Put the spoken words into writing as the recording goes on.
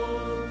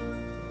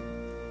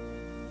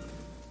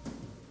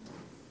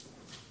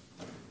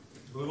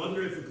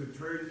to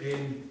turn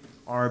in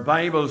our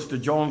Bibles to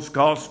John's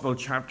Gospel,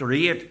 chapter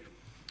 8,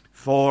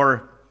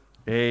 for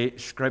a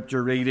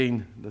scripture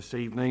reading this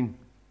evening.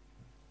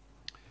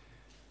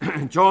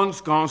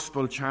 John's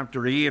Gospel,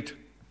 chapter 8,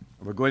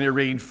 we're going to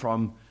read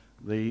from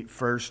the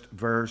first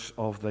verse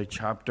of the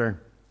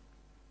chapter.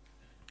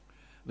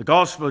 The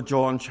Gospel of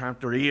John,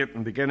 chapter 8,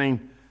 and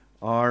beginning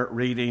our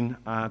reading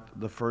at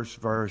the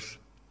first verse.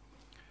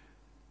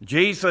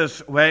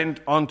 Jesus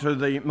went unto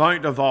the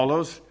Mount of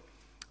Olives,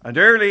 and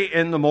early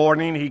in the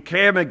morning he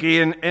came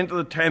again into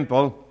the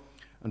temple,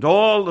 and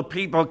all the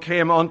people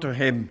came unto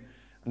him,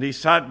 and he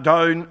sat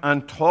down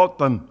and taught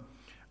them.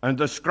 And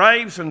the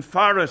scribes and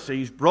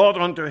Pharisees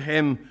brought unto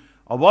him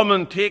a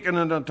woman taken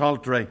in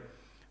adultery.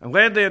 And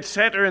when they had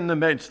set her in the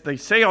midst, they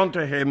say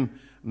unto him,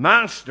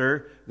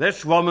 Master,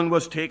 this woman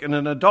was taken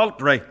in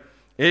adultery,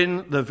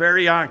 in the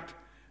very act.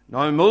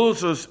 Now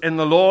Moses in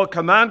the law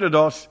commanded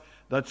us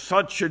that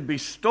such should be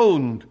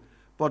stoned.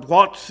 But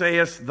what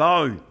sayest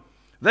thou?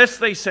 This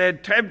they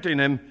said, tempting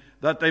him,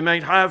 that they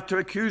might have to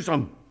accuse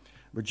him.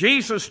 But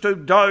Jesus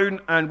stooped down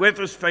and with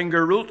his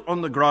finger wrote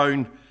on the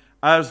ground,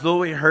 as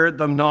though he heard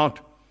them not.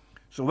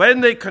 So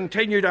when they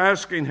continued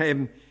asking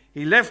him,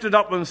 he lifted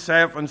up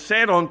himself and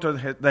said unto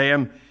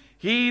them,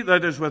 He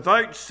that is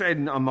without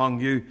sin among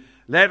you,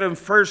 let him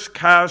first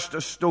cast a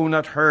stone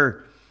at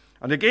her.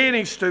 And again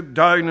he stooped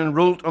down and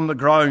wrote on the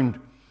ground.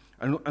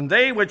 And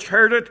they which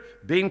heard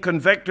it, being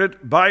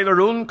convicted by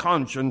their own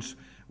conscience,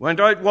 went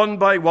out one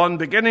by one,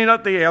 beginning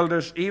at the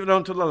eldest, even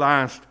unto the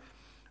last.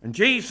 And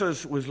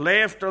Jesus was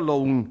left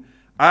alone,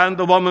 and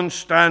the woman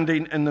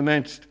standing in the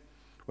midst.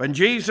 When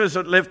Jesus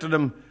had lifted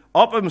him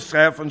up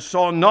himself, and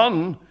saw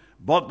none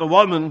but the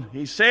woman,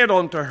 he said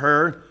unto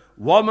her,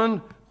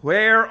 Woman,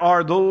 where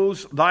are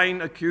those thine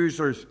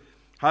accusers?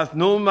 Hath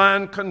no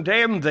man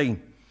condemned thee?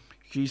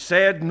 She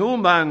said, No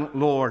man,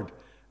 Lord.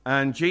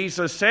 And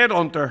Jesus said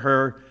unto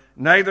her,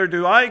 Neither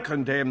do I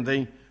condemn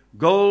thee.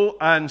 Go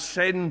and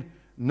sin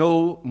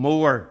no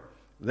more.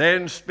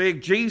 Then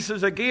spake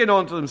Jesus again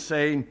unto them,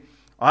 saying,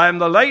 I am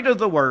the light of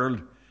the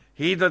world.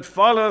 He that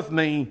followeth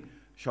me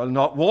shall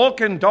not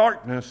walk in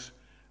darkness,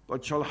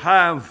 but shall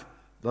have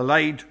the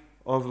light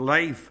of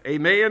life.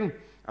 Amen.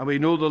 And we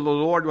know that the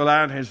Lord will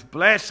add his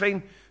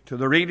blessing to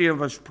the reading of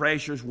his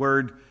precious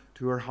word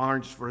to our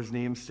hearts for his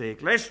name's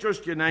sake. Let's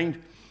just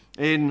unite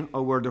in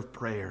a word of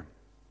prayer.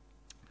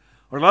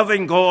 Our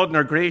loving God and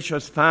our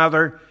gracious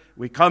Father,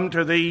 we come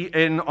to thee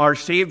in our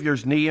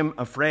Saviour's name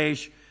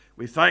afresh.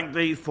 We thank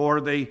thee for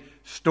the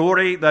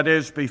story that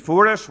is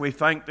before us. We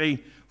thank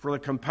thee for the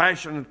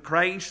compassionate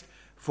Christ,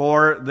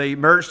 for the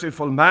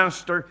merciful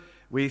Master.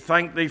 We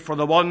thank thee for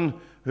the one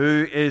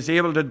who is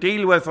able to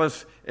deal with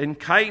us in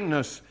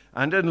kindness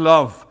and in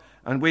love.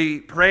 And we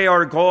pray,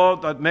 our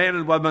God, that men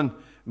and women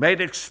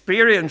might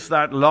experience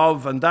that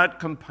love and that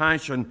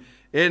compassion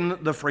in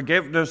the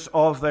forgiveness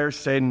of their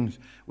sins.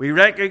 We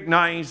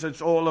recognize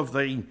it's all of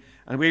thee,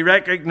 and we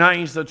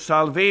recognize that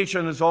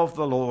salvation is of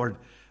the Lord.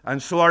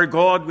 And so, our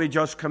God, we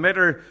just commit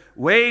our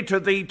way to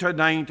thee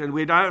tonight, and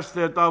we'd ask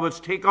that thou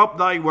wouldst take up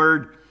thy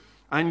word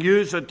and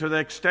use it to the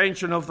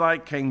extension of thy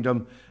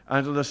kingdom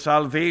and to the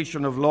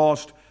salvation of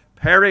lost,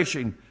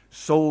 perishing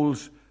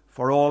souls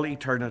for all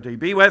eternity.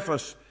 Be with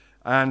us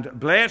and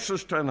bless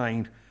us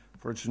tonight,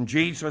 for it's in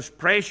Jesus'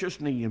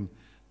 precious name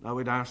that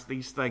we'd ask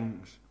these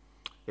things.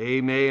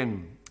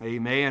 Amen.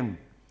 Amen.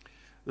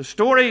 The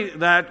story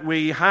that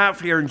we have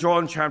here in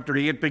John chapter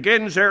 8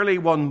 begins early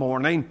one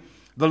morning.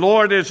 The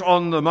Lord is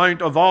on the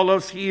Mount of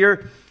Olives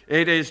here.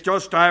 It is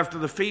just after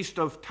the Feast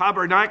of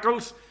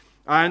Tabernacles,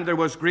 and there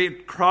was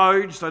great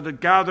crowds that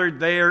had gathered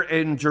there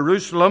in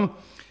Jerusalem.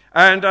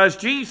 And as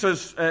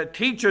Jesus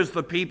teaches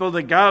the people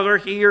that gather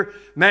here,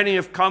 many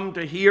have come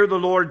to hear the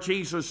Lord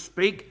Jesus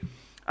speak.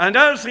 And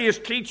as he is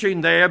teaching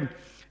them,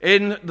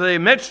 in the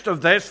midst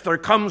of this, there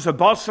comes a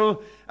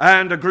bustle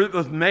and a group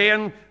of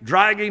men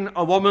dragging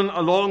a woman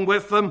along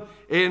with them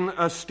in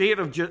a state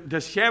of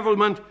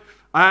dishevelment.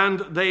 And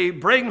they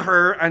bring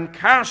her and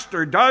cast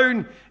her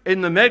down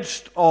in the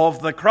midst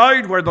of the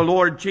crowd where the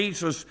Lord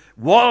Jesus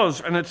was.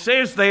 And it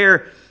says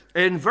there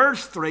in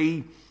verse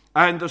 3,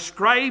 And the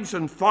scribes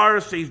and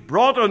Pharisees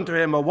brought unto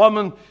him a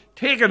woman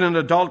taken in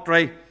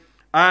adultery.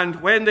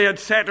 And when they had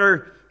set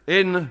her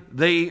in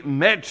the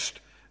midst,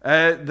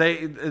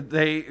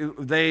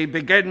 they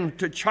begin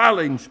to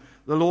challenge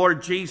the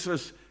Lord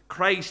Jesus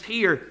Christ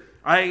here.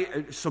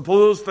 I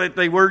suppose that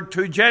they were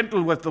too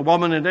gentle with the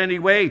woman in any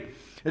way.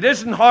 It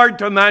isn't hard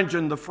to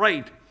imagine the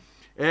fright,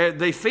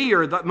 the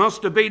fear that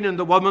must have been in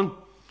the woman.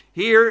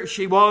 Here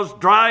she was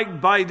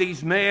dragged by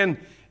these men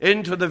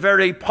into the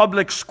very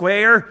public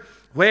square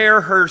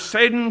where her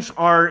sins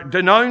are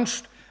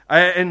denounced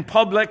in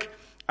public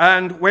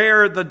and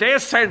where the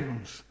death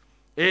sentence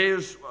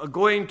is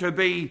going to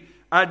be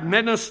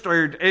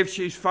administered if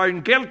she's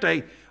found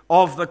guilty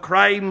of the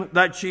crime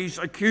that she's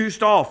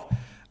accused of.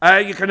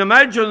 You can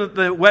imagine that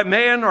the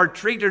men are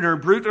treating her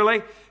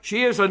brutally.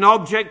 She is an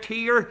object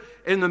here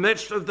in the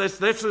midst of this.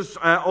 This is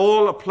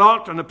all a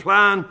plot and a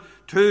plan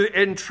to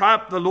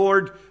entrap the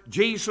Lord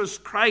Jesus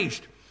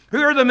Christ.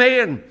 Who are the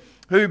men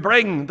who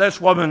bring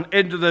this woman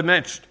into the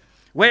midst?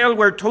 Well,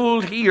 we're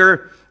told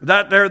here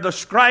that they're the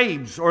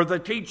scribes, or the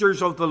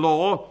teachers of the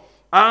law,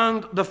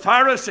 and the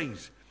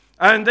Pharisees.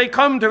 And they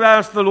come to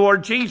ask the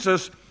Lord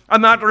Jesus a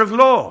matter of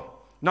law.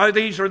 Now,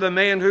 these are the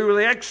men who are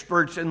the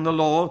experts in the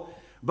law,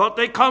 but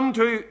they come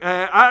to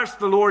ask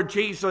the Lord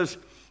Jesus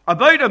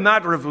about a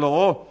matter of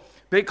law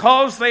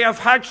because they have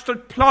hatched a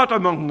plot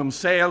among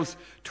themselves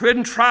to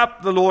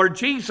entrap the Lord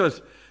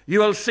Jesus. You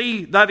will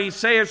see that he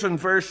says in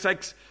verse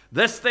 6,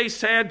 "This they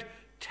said,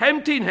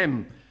 tempting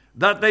him,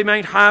 that they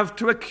might have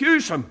to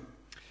accuse him."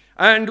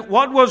 And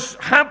what was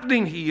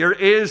happening here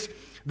is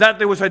that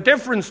there was a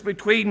difference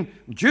between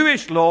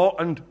Jewish law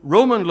and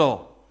Roman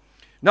law.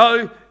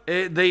 Now,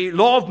 the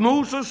law of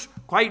Moses,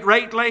 quite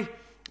rightly,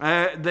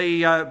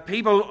 the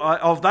people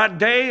of that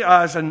day,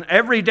 as in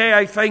every day,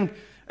 I think,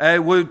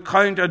 would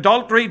count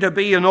adultery to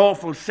be an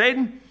awful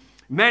sin.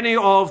 Many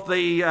of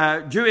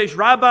the Jewish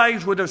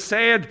rabbis would have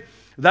said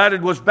that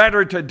it was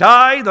better to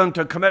die than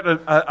to commit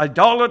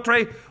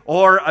idolatry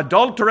or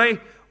adultery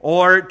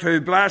or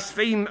to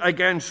blaspheme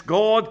against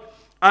God.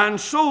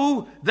 And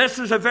so this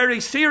is a very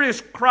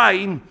serious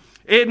crime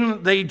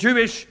in the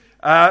Jewish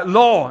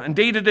law.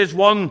 Indeed, it is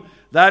one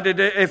that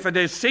if it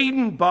is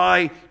seen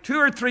by 2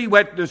 or 3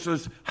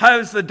 witnesses,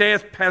 has the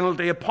death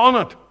penalty upon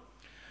it.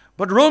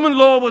 But Roman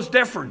law was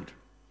different.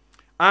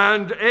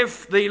 And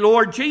if the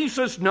Lord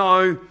Jesus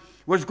now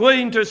was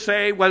going to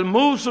say, well,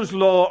 Moses'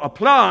 law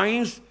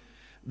applies,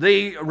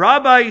 the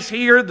rabbis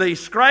here, the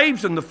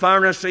scribes and the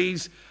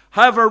Pharisees,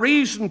 have a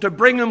reason to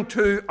bring him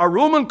to a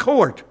Roman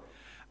court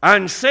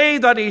and say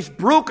that he's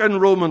broken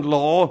Roman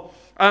law,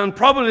 and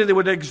probably they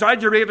would have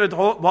exaggerated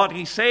what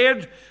he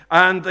said,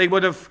 and they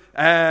would have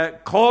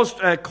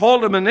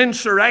called him an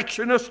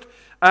insurrectionist,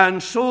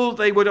 and so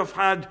they would have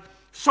had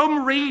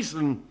some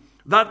reason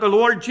that the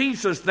Lord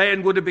Jesus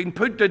then would have been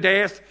put to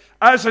death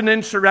as an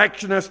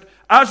insurrectionist,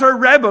 as a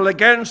rebel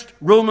against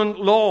Roman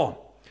law.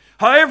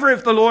 However,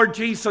 if the Lord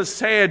Jesus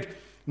said,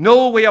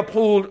 no, we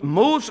uphold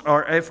Moses,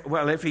 or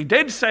if he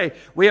did say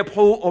we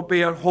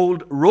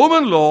uphold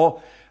Roman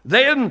law,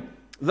 then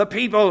the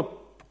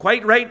people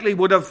quite rightly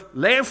would have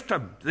left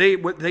him. They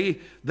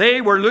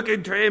were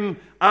looking to him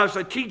as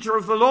a teacher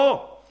of the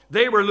law.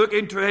 They were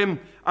looking to him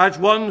as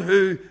one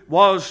who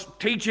was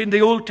teaching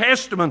the Old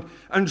Testament.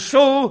 And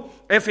so,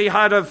 if he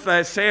had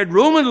have said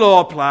Roman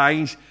law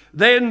applies,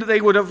 then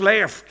they would have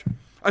left.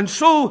 And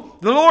so,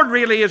 the Lord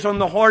really is on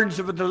the horns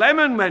of a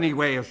dilemma in many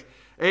ways.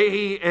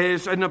 He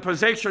is in a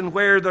position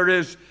where there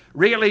is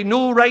really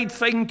no right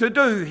thing to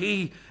do.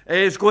 He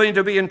is going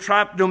to be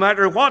entrapped no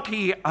matter what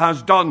he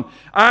has done.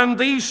 And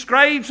these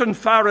scribes and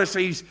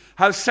Pharisees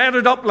have set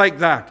it up like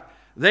that.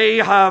 They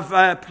have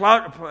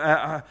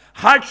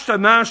hatched a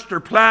master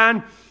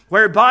plan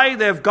whereby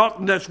they've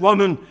gotten this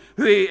woman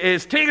who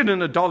is taken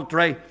in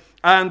adultery,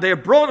 and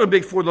they've brought her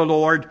before the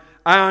Lord,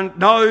 and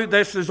now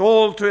this is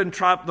all to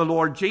entrap the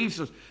Lord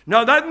Jesus.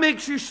 Now that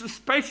makes you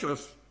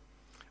suspicious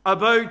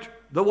about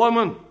the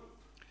woman.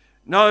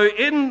 Now,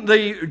 in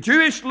the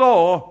Jewish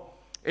law,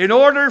 in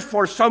order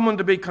for someone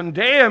to be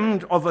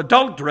condemned of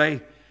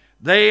adultery,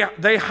 they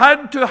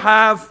had to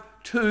have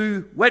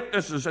 2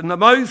 witnesses, in the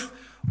mouth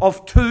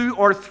of 2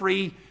 or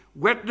 3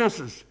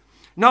 witnesses.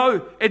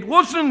 Now, it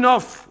wasn't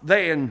enough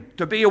then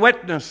to be a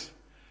witness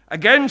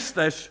against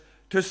this,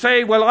 to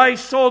say, well, I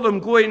saw them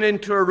going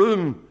into a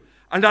room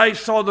and I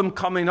saw them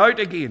coming out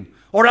again,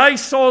 or I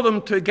saw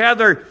them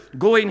together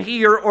going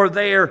here or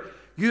there.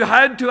 You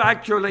had to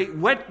actually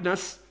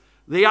witness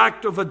the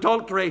act of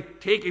adultery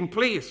taking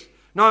place.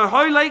 Now,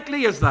 how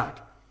likely is that?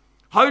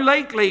 How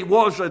likely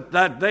was it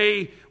that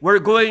they were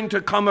going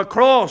to come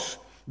across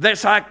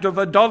this act of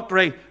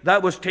adultery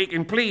that was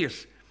taking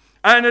place?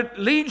 And it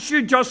leads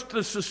you just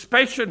to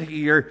suspicion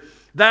here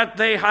that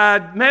they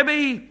had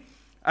maybe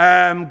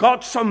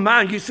got some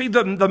man. You see,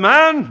 the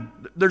man,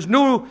 there's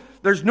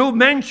no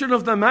mention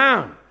of the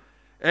man.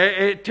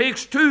 It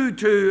takes 2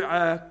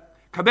 to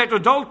commit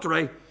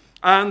adultery,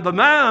 and the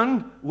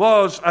man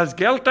was as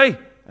guilty,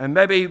 and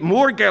maybe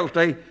more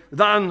guilty,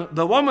 than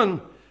the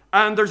woman.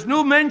 And there's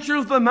no mention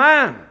of the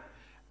man.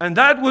 And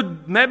that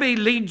would maybe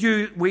lead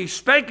you, we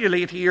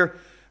speculate here,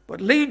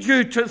 but lead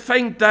you to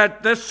think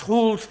that this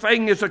whole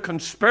thing is a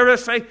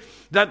conspiracy,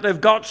 that they've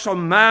got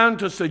some man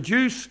to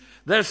seduce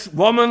this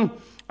woman,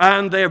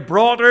 and they've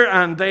brought her,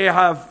 and they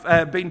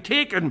have been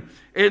taken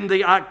in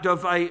the act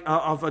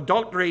of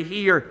adultery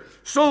here.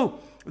 So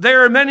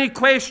there are many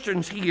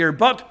questions here,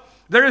 but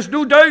there is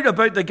no doubt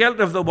about the guilt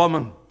of the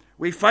woman.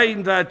 We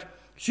find that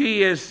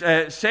she is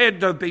said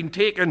to have been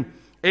taken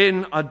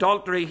in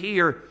adultery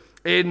here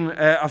in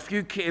a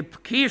few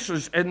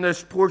cases in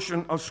this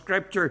portion of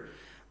Scripture.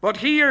 But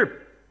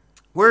here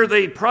were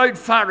the proud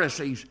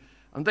Pharisees,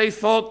 and they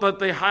thought that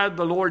they had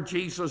the Lord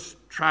Jesus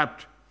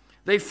trapped.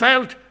 They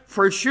felt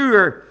for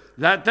sure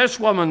that this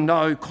woman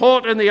now,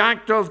 caught in the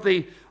act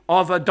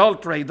of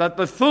adultery, that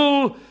the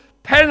full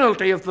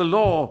penalty of the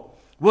law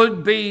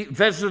would be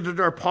visited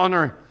upon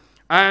her.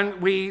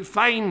 And we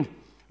find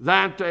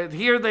that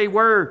here they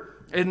were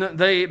in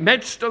the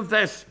midst of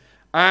this,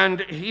 and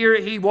here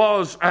he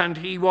was, and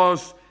he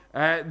was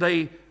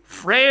the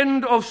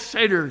friend of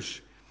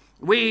sinners.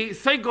 We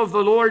think of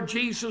the Lord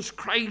Jesus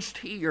Christ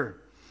here.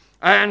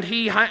 And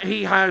he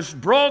has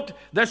brought,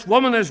 this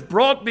woman is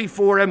brought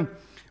before him.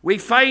 We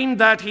find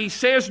that he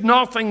says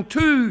nothing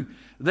to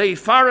the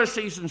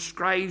Pharisees and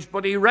scribes,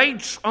 but he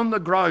writes on the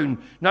ground.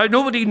 Now,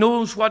 nobody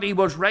knows what he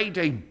was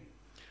writing.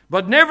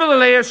 But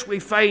nevertheless, we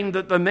find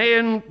that the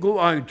men go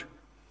out.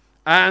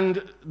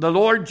 And the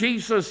Lord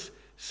Jesus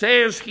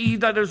says, he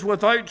that is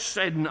without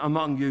sin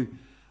among you,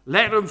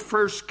 let him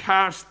first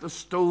cast the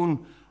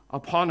stone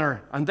upon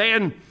her. And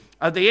then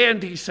at the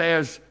end he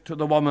says to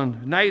the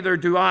woman, neither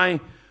do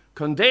I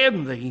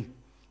condemn thee,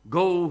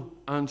 go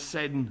and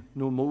sin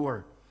no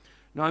more.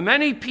 Now,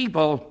 many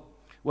people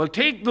will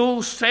take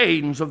those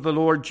sayings of the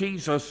Lord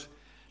Jesus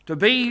to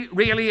be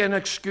really an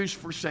excuse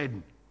for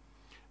sin.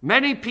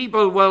 Many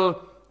people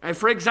will,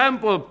 for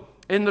example,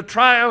 in the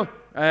trial,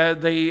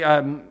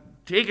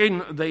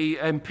 taking the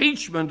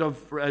impeachment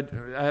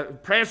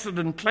of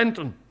President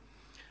Clinton,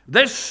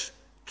 this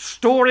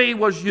story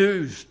was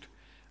used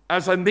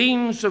as a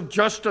means of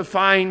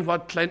justifying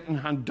what Clinton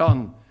had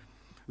done.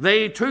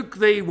 They took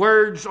the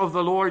words of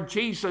the Lord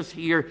Jesus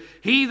here,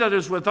 he that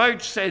is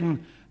without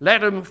sin,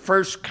 let him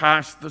first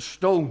cast the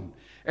stone.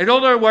 In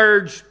other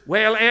words,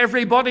 well,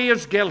 everybody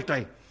is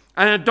guilty.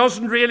 And it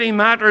doesn't really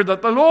matter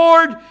that the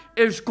Lord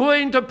is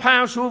going to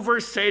pass over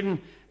sin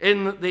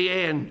in the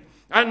end.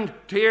 And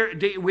here,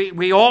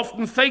 we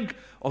often think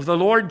of the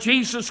Lord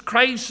Jesus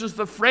Christ as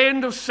the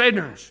friend of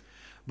sinners.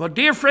 But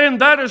dear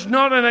friend, that is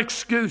not an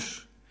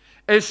excuse.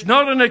 It's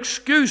not an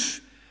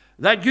excuse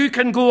that you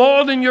can go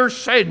on in your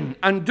sin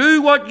and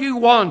do what you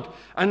want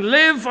and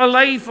live a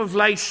life of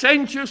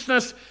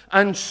licentiousness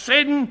and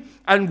sin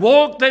and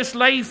walk this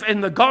life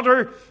in the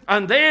gutter,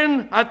 and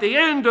then at the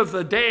end of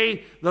the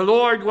day the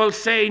Lord will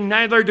say,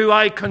 neither do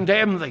I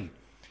condemn thee.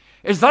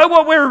 Is that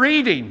what we're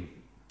reading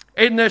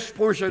in this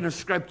portion of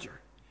Scripture?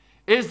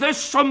 Is this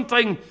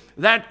something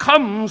that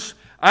comes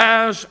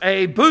as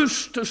a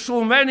boost to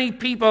so many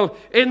people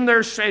in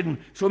their sin?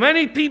 So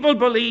many people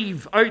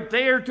believe out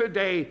there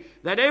today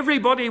that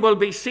everybody will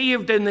be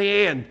saved in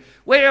the end.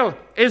 Well,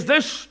 is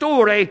this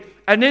story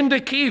an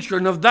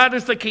indication of that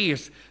is the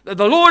case? That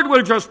the Lord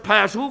will just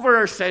pass over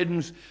our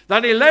sins,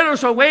 that he'll let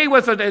us away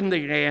with it in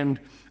the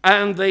end,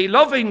 and the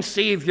loving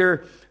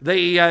Savior,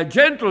 the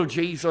gentle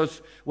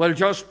Jesus, will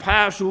just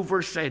pass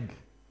over sin.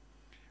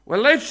 Well,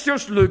 let's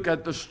just look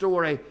at the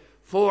story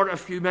for a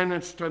few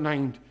minutes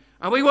tonight.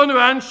 And we want to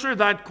answer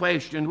that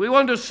question. We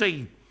want to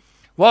see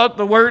what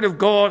the Word of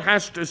God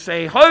has to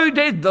say. How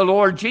did the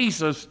Lord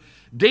Jesus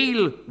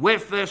deal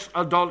with this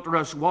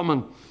adulterous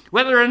woman?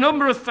 Well, there are a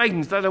number of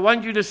things that I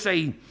want you to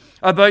see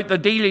about the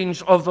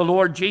dealings of the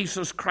Lord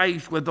Jesus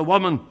Christ with the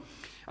woman.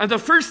 And the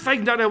first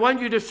thing that I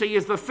want you to see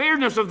is the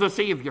fairness of the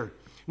Savior.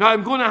 Now,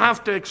 I'm going to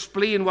have to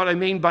explain what I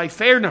mean by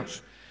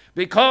fairness,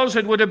 because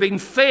it would have been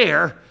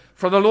fair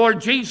for the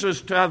Lord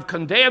Jesus to have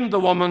condemned the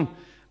woman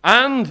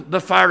and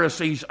the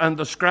Pharisees and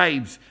the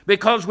scribes,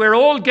 because we're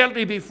all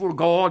guilty before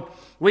God.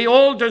 We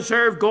all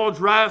deserve God's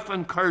wrath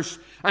and curse,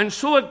 and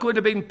so it could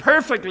have been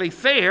perfectly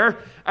fair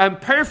and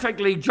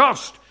perfectly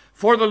just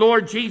for the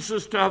Lord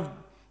Jesus to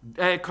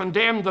have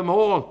condemned them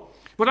all.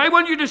 But I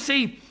want you to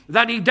see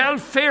that he dealt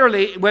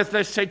fairly with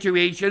this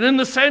situation, in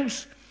the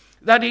sense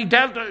that he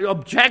dealt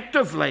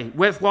objectively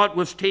with what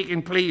was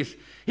taking place.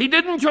 He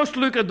didn't just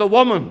look at the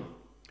woman,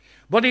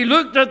 but he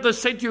looked at the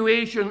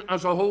situation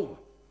as a whole.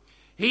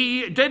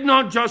 He did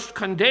not just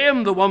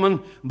condemn the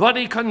woman, but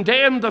he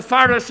condemned the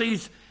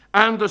Pharisees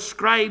and the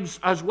scribes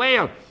as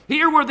well.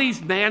 Here were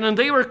these men, and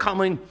they were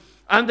coming,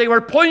 and they were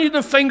pointing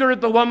the finger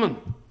at the woman.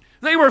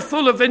 They were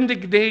full of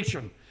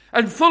indignation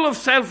and full of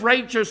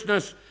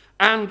self-righteousness,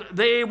 and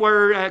they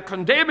were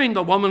condemning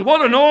the woman.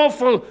 What an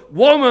awful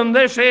woman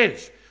this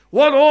is.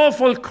 What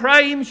awful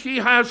crime she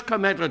has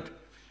committed.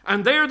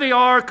 And there they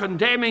are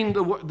condemning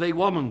the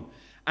woman.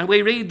 And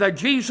we read that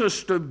Jesus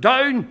stood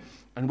down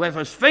and with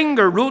his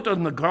finger wrote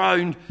on the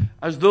ground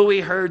as though he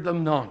heard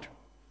them not.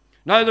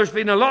 Now, there's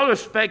been a lot of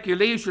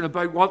speculation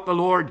about what the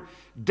Lord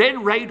did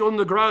write on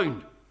the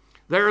ground.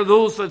 There are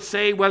those that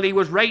say, well, he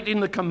was writing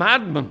the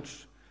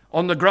commandments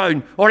on the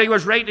ground, or he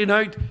was writing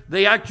out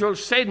the actual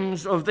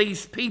sins of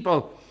these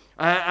people.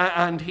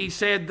 And he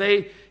said,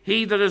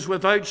 he that is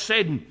without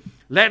sin,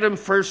 let him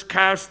first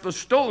cast the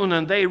stone.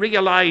 And they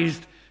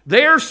realized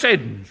their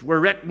sins were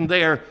written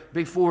there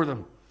before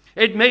them.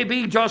 It may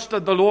be just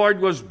that the Lord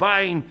was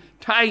buying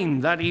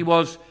time, that he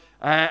was,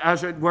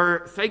 as it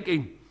were,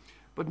 thinking.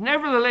 But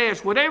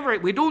nevertheless, whatever,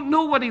 we don't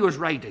know what he was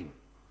writing.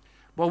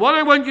 But what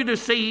I want you to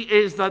see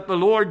is that the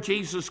Lord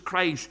Jesus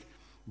Christ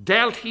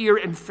dealt here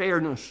in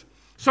fairness.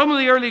 Some of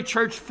the early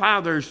church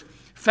fathers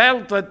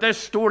felt that this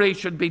story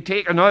should be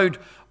taken out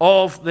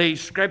of the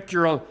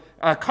scriptural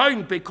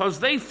account because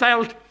they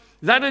felt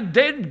that it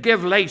did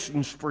give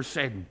license for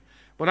sin.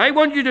 But I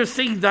want you to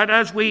see that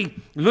as we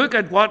look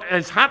at what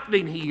is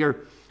happening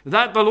here,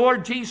 that the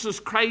Lord Jesus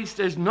Christ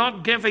is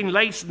not giving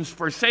license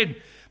for sin,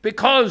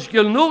 because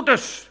you'll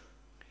notice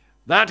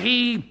that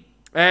he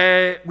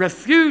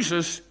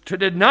refuses to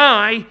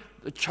deny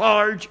the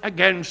charge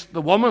against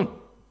the woman.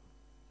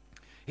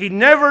 He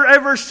never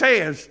ever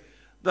says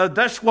that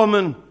this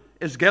woman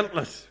is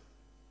guiltless.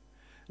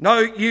 Now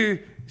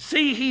you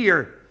see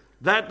here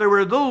that there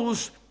were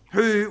those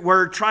who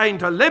were trying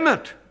to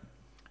limit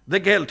the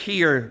guilt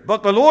here.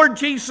 But the Lord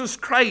Jesus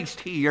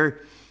Christ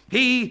here,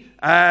 he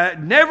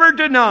never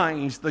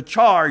denies the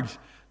charge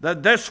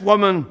that this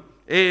woman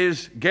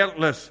is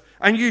guiltless.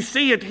 And you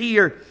see it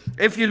here.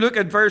 If you look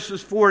at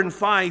verses 4 and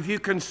 5, you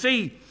can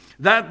see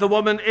that the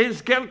woman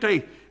is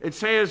guilty. It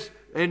says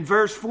in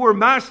verse 4,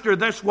 Master,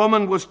 this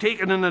woman was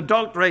taken in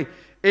adultery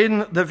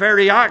in the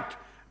very act.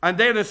 And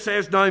then it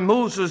says, Now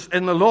Moses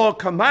in the law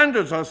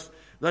commanded us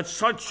that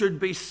such should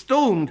be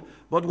stoned.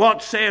 But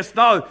what sayest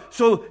thou?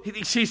 So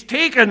she's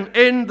taken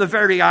in the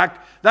very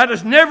act. That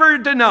is never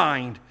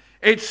denied.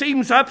 It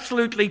seems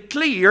absolutely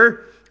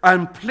clear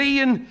and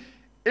plain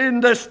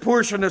in this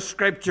portion of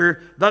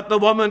Scripture that the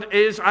woman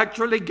is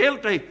actually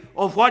guilty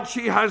of what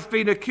she has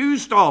been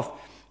accused of.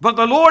 But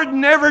the Lord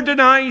never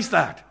denies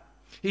that.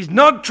 He's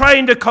not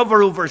trying to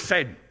cover over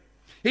sin.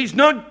 He's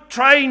not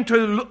trying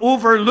to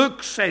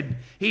overlook sin.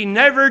 He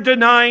never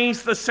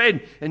denies the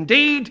sin.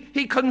 Indeed,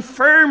 he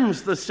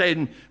confirms the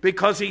sin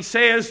because he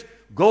says,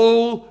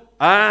 Go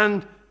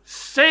and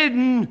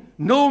sin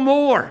no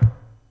more.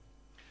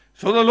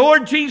 So the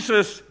Lord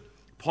Jesus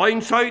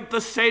points out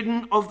the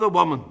sin of the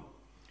woman.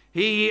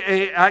 He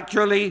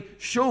actually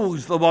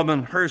shows the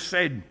woman her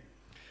sin.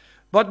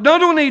 But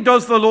not only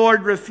does the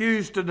Lord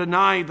refuse to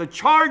deny the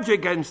charge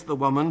against the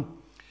woman,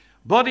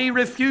 but he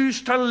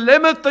refused to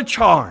limit the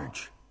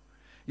charge.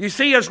 You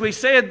see, as we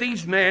said,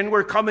 these men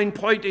were coming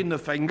pointing the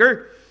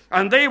finger,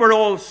 and they were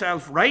all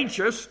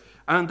self-righteous,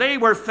 and they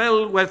were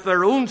filled with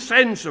their own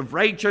sense of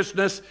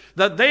righteousness,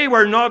 that they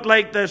were not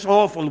like this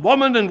awful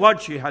woman and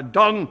what she had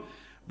done.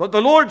 But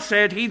the Lord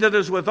said, He that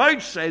is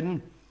without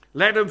sin,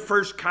 let him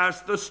first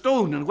cast the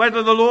stone. And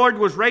whether the Lord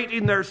was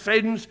writing their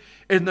sins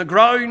in the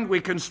ground,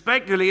 we can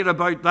speculate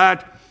about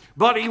that.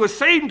 But he was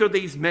saying to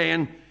these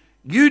men,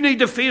 you need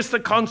to face the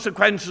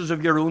consequences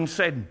of your own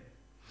sin.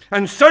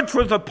 And such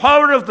was the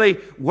power of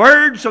the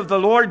words of the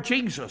Lord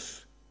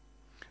Jesus,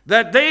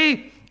 that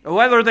they,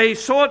 whether they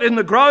saw it in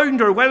the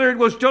ground or whether it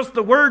was just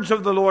the words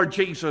of the Lord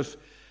Jesus,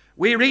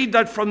 we read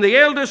that from the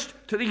eldest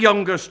to the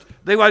youngest,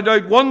 they went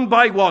out one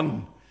by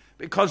one,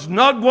 because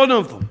not one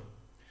of them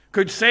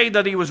could say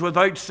that he was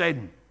without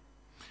sin.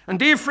 And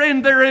dear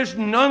friend, there is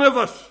none of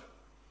us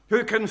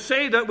who can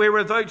say that we're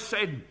without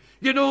sin.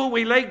 You know,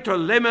 we like to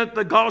limit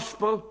the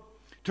gospel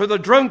to the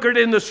drunkard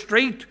in the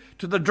street,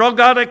 to the drug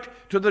addict,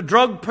 to the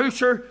drug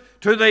pusher,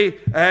 to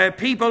the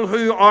people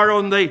who are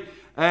on the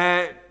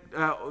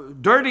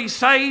dirty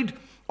side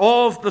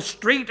of the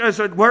street, as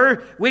it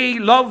were. We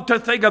love to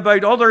think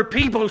about other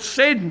people's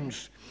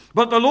sins.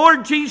 But the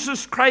Lord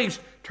Jesus Christ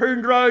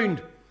turned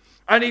round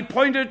and he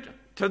pointed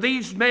to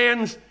these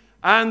men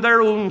and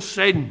their own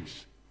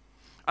sins.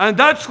 And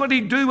that's what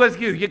he'd do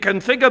with you. You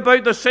can think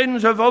about the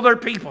sins of other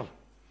people.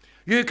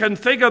 You can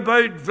think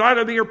about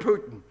Vladimir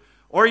Putin.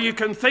 Or you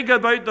can think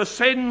about the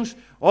sins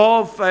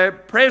of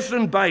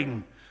President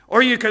Biden.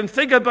 Or you can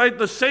think about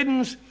the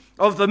sins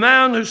of the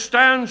man who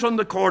stands on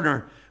the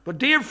corner. But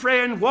dear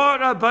friend,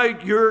 what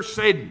about your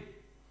sin?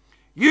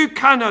 You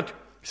cannot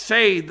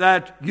say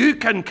that you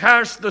can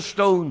cast the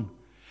stone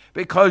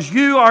because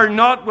you are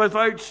not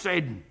without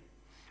sin.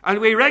 And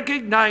we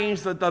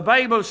recognize that the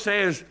Bible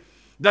says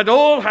that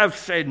all have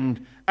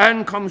sinned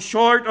and come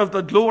short of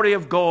the glory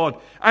of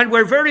God. And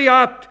we're very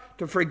apt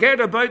to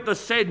forget about the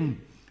sin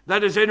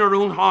that is in our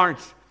own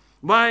hearts.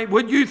 Why,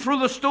 would you throw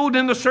the stone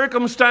in the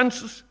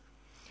circumstances?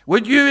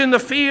 Would you, in the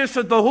face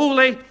of the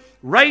holy,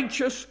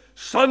 righteous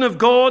Son of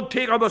God,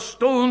 take up a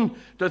stone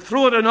to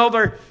throw at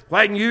another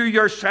when you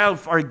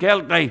yourself are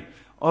guilty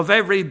of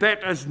every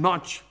bit as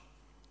much?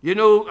 You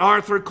know,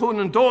 Arthur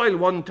Conan Doyle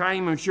one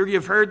time, I'm sure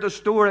you've heard the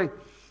story,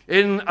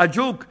 in a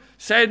joke,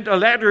 sent a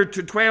letter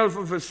to 12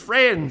 of his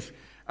friends,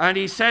 and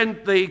he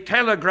sent the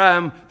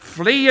telegram,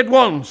 flee at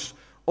once,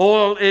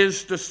 all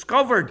is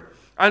discovered.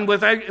 And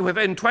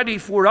within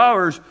 24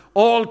 hours,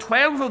 all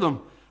 12 of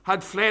them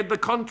had fled the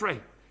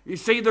country. You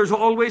see, there's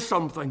always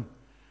something.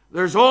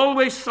 There's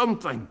always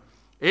something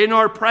in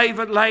our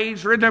private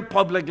lives or in our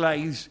public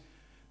lives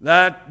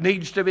that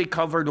needs to be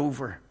covered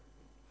over.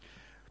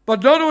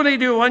 But not only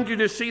do I want you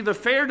to see the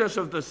fairness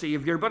of the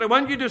Savior, but I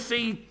want you to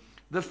see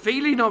the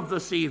feeling of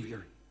the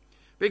Savior.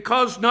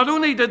 Because not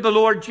only did the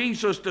Lord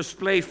Jesus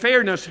display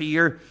fairness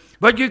here,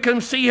 but you can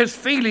see his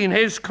feeling,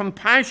 his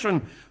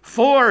compassion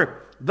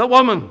for the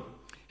woman.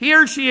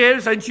 Here she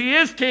is, and she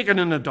is taken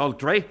in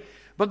adultery,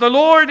 but the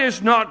Lord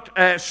is not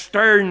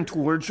stern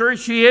towards her.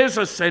 She is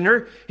a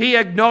sinner. He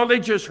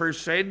acknowledges her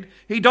sin.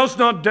 He does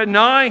not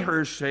deny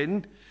her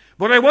sin.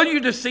 But I want you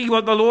to see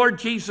what the Lord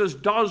Jesus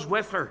does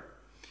with her.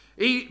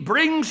 He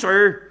brings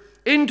her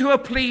into a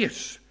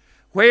place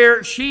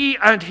where she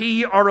and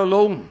he are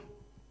alone.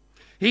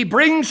 He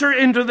brings her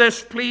into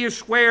this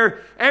place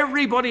where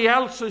everybody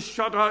else is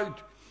shut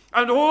out,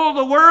 and all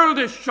the world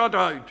is shut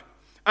out,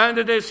 and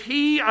it is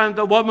he and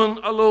the woman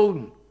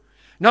alone.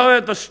 Now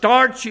at the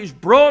start, she's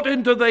brought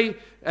into the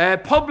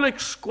public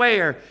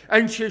square,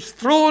 and she's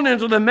thrown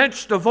into the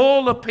midst of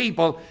all the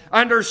people,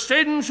 and her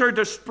sins are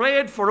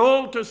displayed for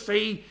all to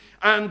see,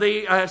 and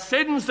the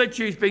sins that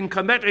she's been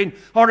committing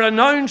are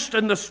announced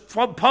in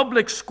the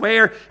public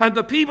square, and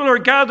the people are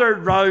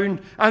gathered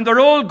round, and they're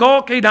all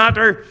gawking at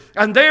her,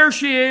 and there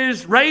she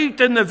is,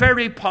 right in the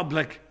very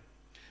public.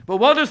 But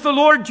what does the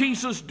Lord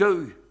Jesus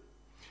do?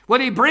 When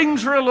he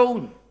brings her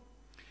alone,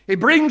 he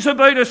brings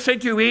about a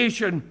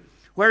situation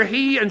where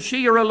he and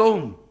she are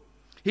alone.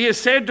 He has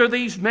said to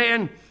these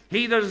men,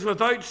 he that is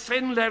without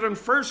sin, let him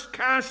first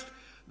cast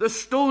the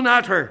stone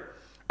at her.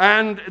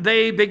 And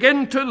they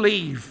begin to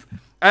leave.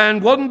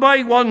 And one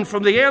by one,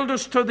 from the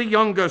eldest to the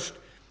youngest,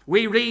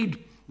 we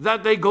read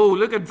that they go.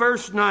 Look at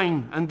verse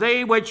 9. And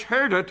they which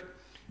heard it,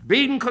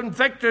 being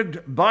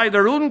convicted by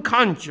their own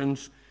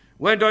conscience,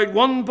 went out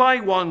one by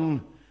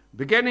one,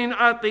 beginning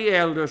at the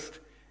eldest,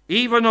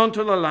 even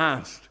unto the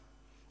last.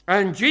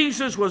 And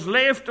Jesus was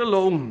left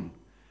alone,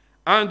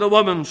 and the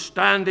woman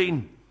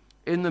standing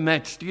in the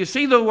midst. Do you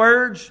see the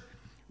words?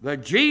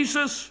 That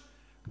Jesus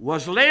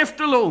was left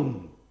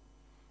alone,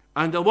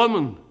 and the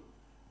woman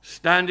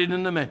standing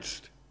in the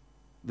midst.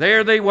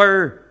 There they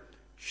were,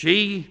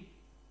 she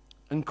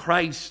and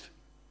Christ.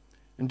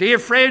 And dear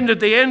friend, at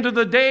the end of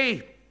the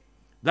day,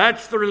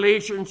 that's the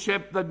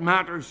relationship that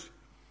matters.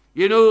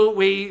 You know,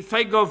 we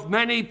think of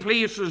many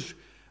places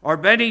or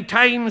many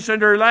times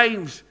in our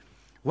lives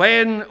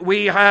when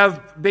we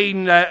have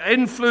been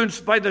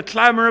influenced by the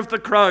clamor of the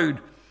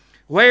crowd,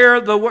 where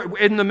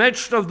in the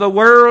midst of the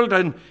world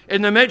and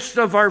in the midst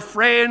of our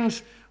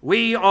friends,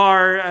 we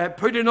are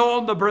putting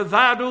on the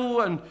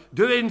bravado and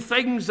doing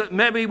things that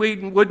maybe we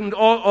wouldn't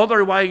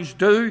otherwise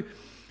do.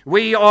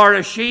 We are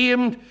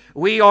ashamed.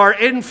 We are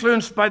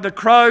influenced by the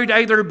crowd,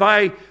 either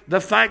by the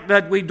fact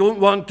that we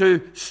don't want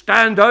to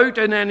stand out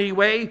in any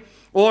way,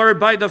 or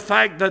by the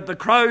fact that the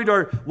crowd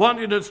are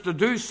wanting us to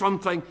do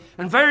something.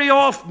 And very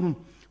often,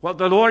 what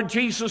the Lord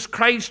Jesus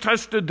Christ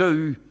has to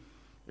do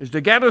is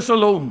to get us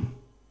alone.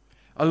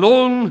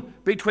 Alone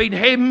between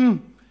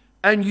him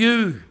and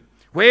you,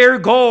 where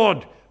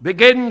God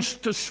begins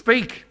to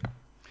speak,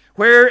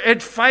 where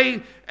it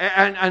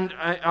and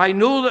I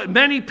know that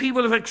many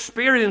people have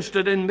experienced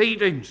it in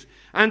meetings,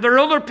 and there are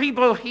other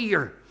people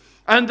here,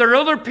 and there are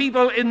other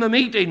people in the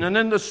meeting and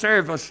in the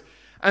service,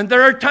 and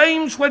there are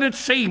times when it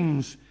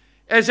seems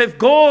as if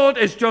God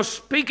is just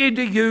speaking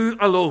to you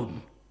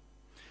alone,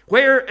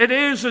 where it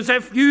is as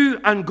if you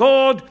and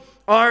God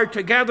are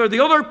together.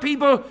 The other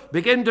people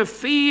begin to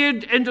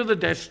fade into the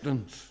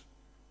distance,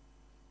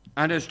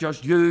 and it's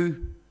just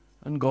you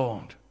and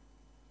God.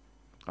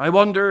 I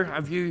wonder,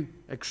 have you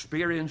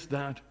experienced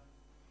that?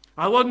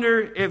 I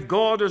wonder if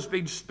God has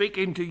been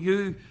speaking to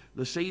you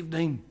this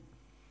evening,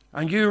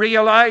 and you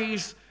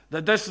realize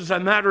that this is a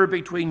matter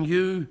between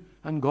you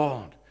and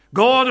God.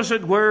 God, as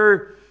it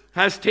were,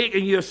 has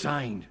taken you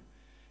aside.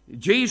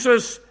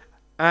 Jesus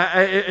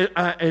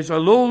is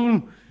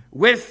alone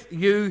with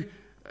you.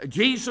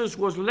 Jesus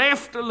was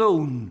left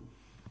alone,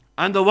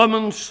 and the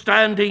woman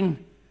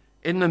standing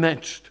in the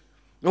midst.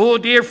 Oh,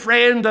 dear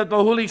friend, that the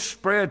Holy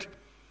Spirit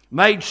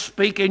might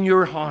speak in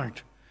your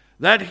heart,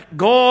 that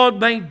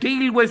God might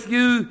deal with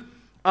you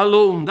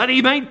alone, that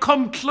he might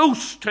come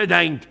close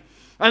tonight,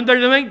 and there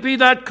might be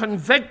that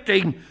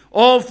convicting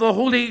of the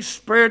Holy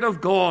Spirit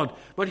of God.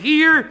 But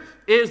here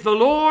is the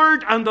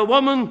Lord and the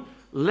woman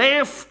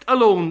left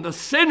alone, the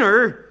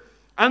sinner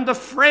and the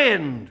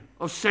friend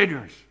of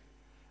sinners.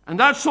 And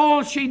that's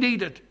all she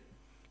needed.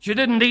 She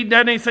didn't need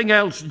anything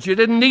else. She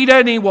didn't need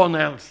anyone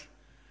else.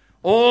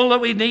 All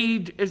that we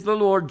need is the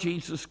Lord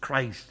Jesus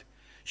Christ.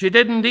 She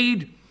didn't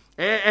need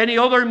any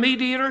other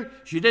mediator.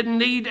 She didn't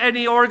need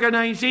any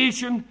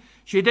organization.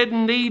 She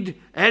didn't need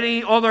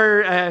any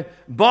other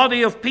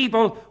body of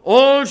people.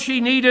 All she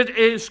needed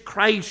is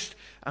Christ.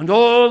 And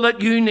all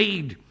that you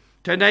need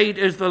tonight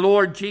is the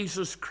Lord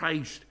Jesus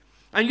Christ.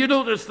 And you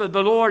notice that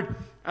the Lord,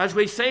 as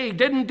we say,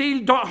 didn't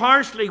deal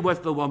harshly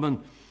with the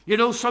woman. You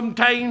know,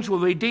 sometimes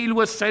when we deal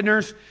with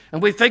sinners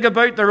and we think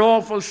about their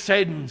awful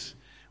sins,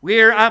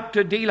 we're apt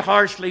to deal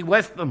harshly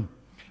with them.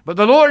 But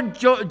the Lord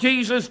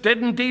Jesus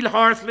didn't deal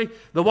harshly.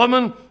 The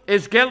woman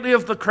is guilty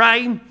of the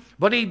crime,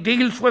 but he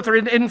deals with her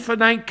in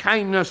infinite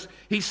kindness.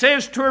 He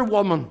says to her,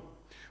 woman,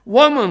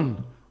 where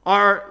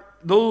are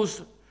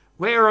those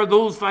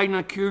thine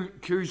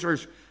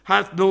accusers?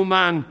 Hath no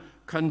man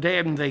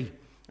condemned thee?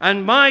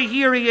 And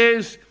here he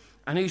is,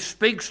 and he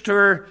speaks to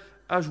her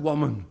as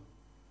woman.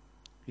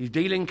 He's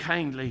dealing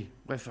kindly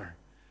with her.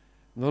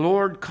 The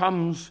Lord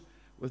comes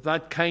with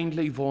that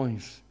kindly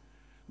voice,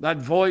 that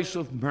voice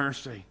of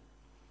mercy.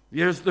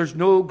 There's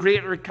no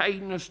greater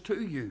kindness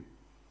to you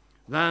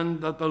than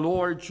that the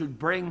Lord should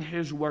bring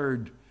his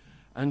word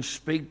and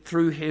speak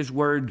through his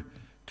word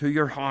to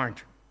your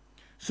heart.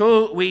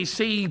 So we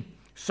see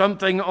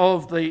something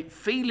of the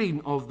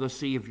feeling of the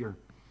Savior.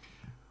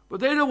 But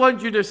then I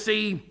want you to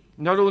see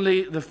not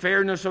only the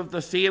fairness of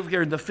the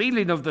Savior and the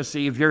feeling of the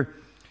Savior,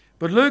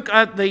 but look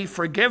at the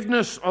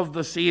forgiveness of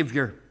the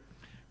Savior.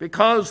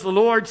 because the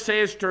Lord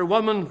says to her,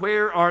 Woman,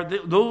 where are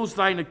those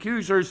thine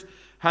accusers?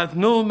 Hath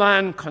no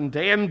man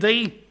condemned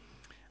thee?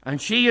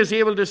 And she is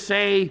able to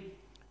say,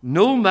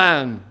 No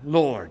man,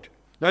 Lord.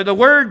 Now the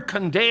word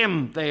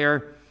condemn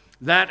there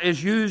that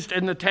is used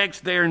in the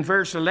text there in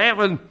verse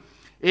 11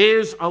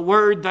 is a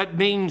word that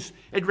means,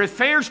 it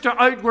refers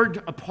to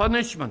outward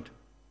punishment,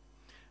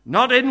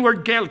 not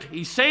inward guilt.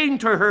 He's saying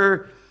to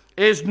her,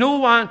 is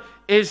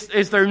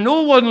there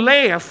no one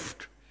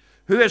left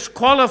who is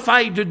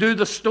qualified to do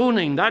the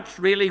stoning? That's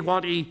really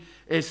what he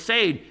is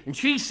saying. And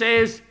she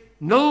says,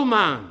 No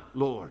man,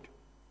 Lord.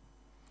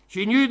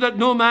 She knew that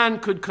no man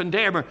could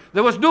condemn her.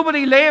 There was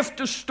nobody left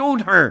to stone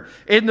her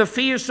in the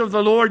face of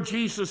the Lord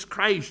Jesus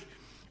Christ.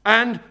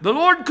 And the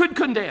Lord could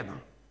condemn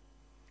her.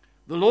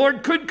 The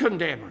Lord could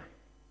condemn her.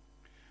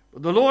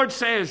 But the Lord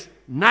says,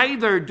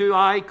 Neither do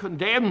I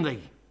condemn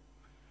thee.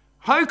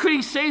 How could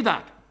he say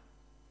that?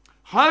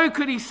 How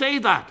could he say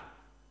that?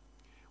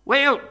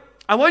 Well,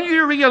 I want you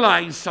to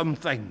realize some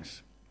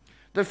things.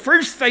 The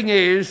first thing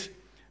is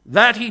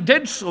that he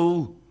did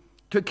so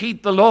to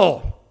keep the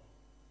law.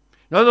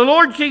 Now, the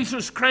Lord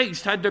Jesus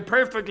Christ had to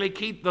perfectly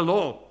keep the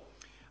law.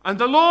 And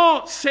the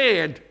law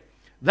said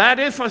that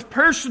if a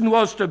person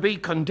was to be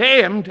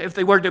condemned, if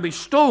they were to be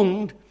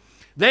stoned,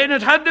 then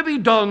it had to be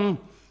done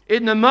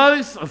in the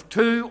mouth of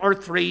 2 or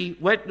 3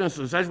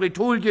 witnesses. As we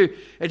told you,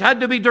 it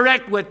had to be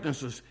direct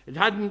witnesses. It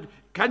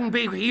couldn't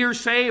be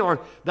hearsay or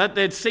that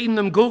they'd seen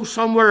them go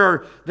somewhere,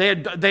 or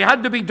they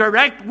had to be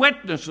direct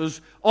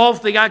witnesses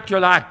of the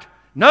actual act.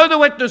 Now the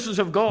witnesses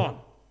have gone.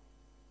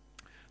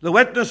 The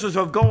witnesses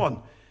have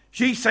gone.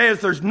 She says,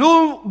 There's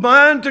no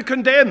man to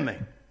condemn me,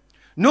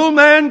 no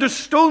man to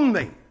stone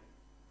me.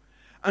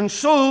 And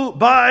so,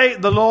 by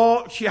the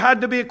law, she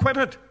had to be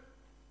acquitted.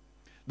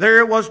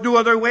 There was no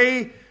other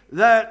way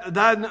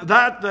than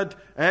that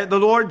the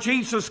Lord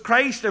Jesus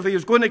Christ, if he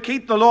was going to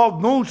keep the law of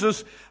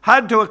Moses,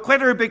 had to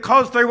acquit her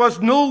because there was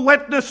no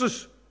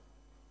witnesses.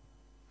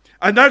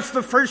 And that's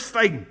the first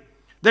thing.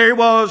 There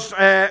was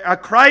a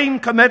crime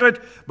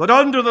committed, but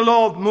under the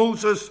law of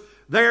Moses,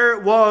 there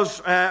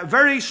was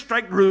very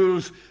strict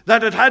rules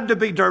that it had to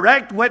be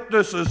direct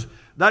witnesses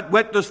that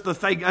witnessed the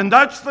thing. And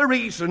that's the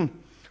reason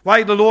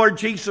why the Lord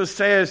Jesus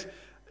says,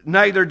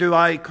 Neither do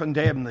I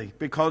condemn thee,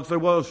 because there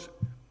was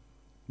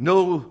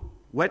no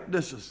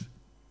witnesses.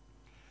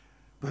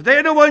 But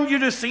then I want you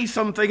to see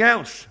something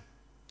else.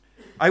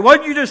 I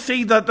want you to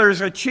see that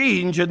there's a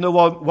change in the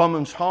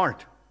woman's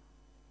heart.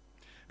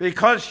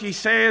 Because she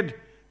said,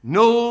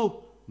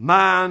 No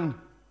man,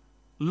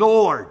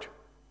 Lord.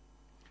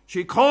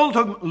 She called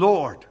him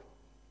Lord.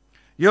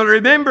 You'll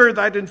remember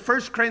that in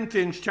 1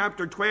 Corinthians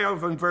chapter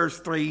 12 and verse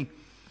 3,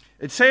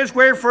 it says,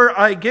 Wherefore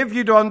I give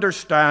you to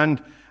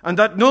understand, and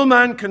that no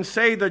man can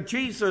say that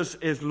Jesus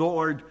is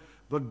Lord,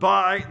 but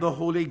by the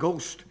Holy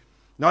Ghost.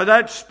 Now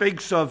that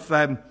speaks of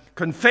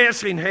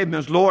confessing him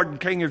as Lord and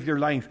King of your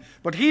life.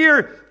 But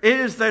here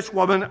is this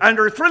woman, and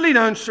her thrilling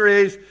answer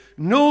is,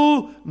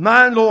 No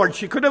man, Lord.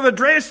 She could have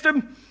addressed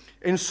him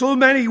in so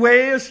many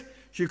ways.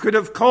 She could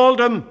have called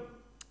him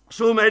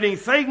so many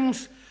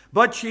things,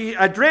 but she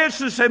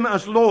addresses him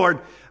as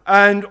Lord.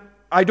 And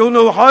I don't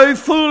know how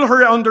full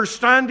her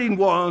understanding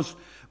was,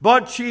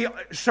 but she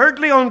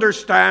certainly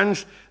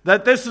understands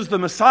that this is the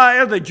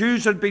Messiah. The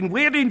Jews had been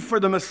waiting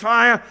for the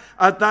Messiah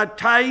at that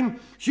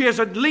time. She is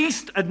at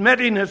least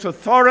admitting his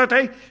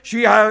authority.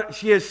 She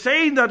is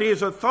saying that he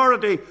has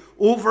authority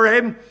over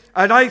him.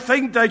 And I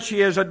think that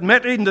she is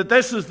admitting that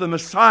this is the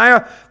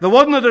Messiah, the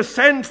one that is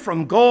sent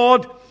from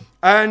God.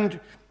 And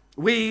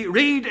we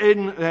read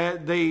in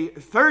the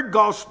third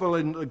gospel,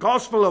 in the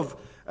gospel of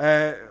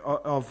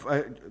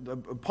the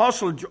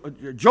Apostle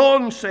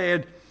John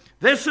said,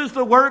 This is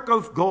the work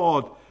of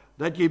God,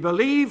 that ye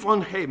believe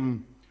on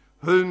him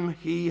whom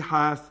he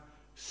hath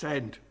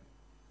sent.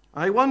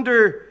 I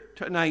wonder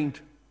tonight,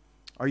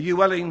 are you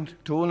willing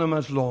to own him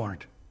as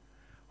Lord?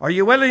 Are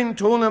you willing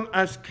to own him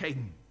as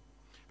King?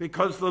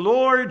 Because the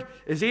Lord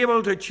is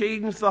able to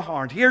change the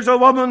heart. Here's a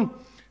woman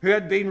who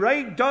had been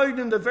right down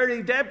in the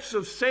very depths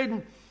of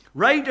sin,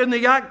 right in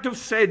the act of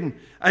sin,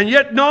 and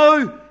yet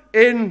now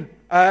in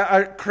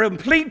a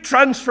complete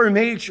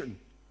transformation.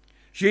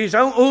 She's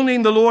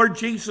owning the Lord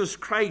Jesus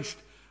Christ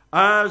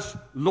as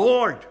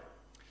Lord.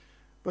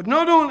 But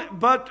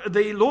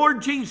the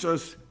Lord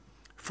Jesus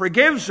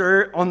forgives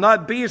her on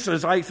that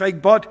basis, I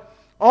think, but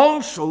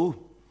also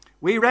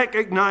we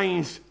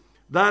recognize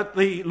that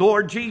the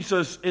Lord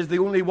Jesus is the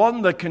only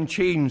one that can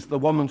change the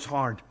woman's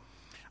heart.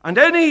 And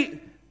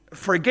any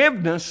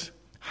forgiveness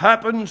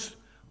happens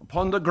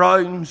upon the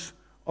grounds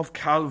of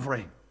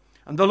Calvary.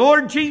 And the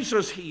Lord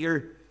Jesus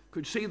here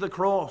could see the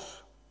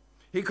cross.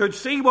 He could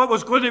see what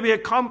was going to be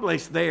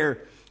accomplished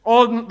there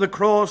on the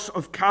cross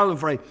of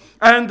Calvary.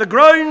 And the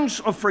grounds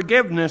of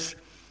forgiveness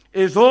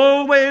is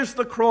always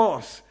the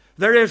cross.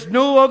 There is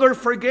no other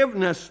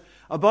forgiveness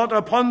but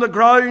upon the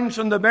grounds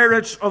and the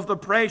merits of the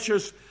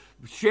precious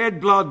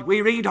shed blood.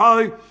 We read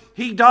how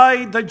he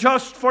died, the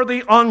just for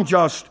the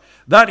unjust,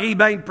 that he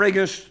might bring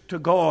us to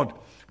God.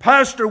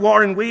 Pastor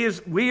Warren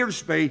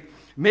Wiersbe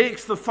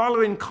makes the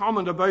following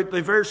comment about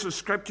the verse of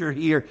Scripture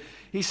here.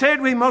 He said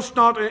we must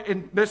not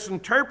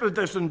misinterpret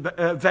this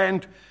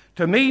event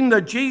to mean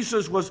that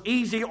Jesus was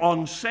easy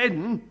on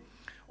sin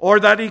or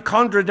that he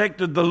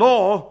contradicted the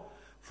law.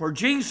 For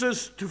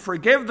Jesus to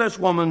forgive this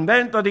woman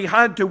meant that he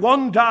had to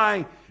one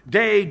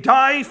day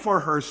die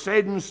for her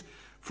sins.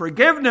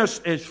 Forgiveness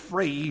is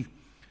free,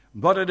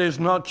 but it is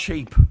not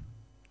cheap.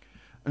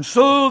 And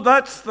so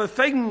that's the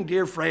thing,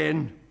 dear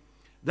friend,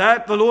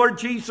 that the Lord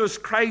Jesus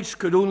Christ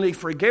could only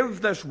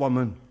forgive this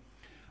woman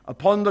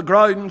upon the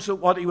grounds of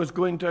what he was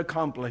going to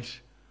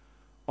accomplish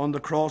on the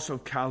cross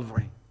of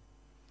Calvary.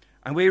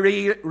 And we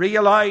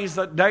realize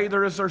that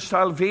neither is there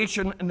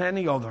salvation in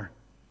any other,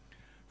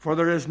 for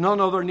there is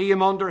none other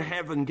name under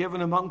heaven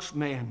given amongst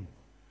men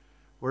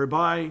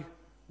whereby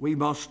we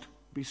must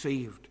be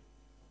saved.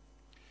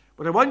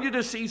 But I want you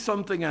to see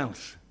something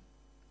else,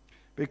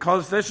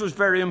 because this is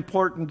very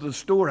important to the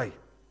story.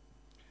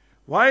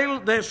 While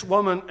this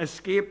woman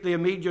escaped the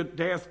immediate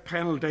death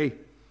penalty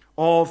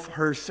of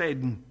her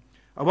sin,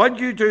 I want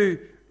you to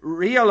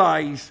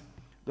realize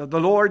that the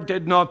Lord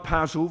did not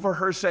pass over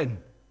her sin.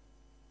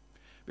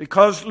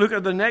 Because look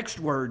at the next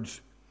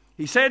words.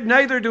 He said,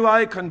 "Neither do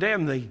I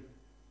condemn thee."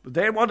 But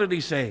then what did he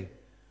say?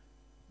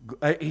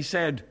 He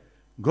said,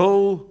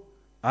 "Go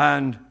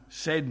and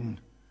sin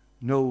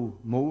no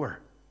more."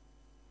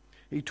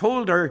 He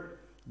told her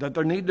that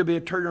there needed to be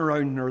a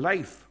turnaround in her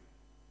life.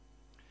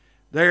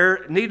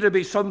 There needed to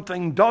be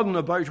something done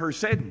about her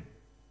sin.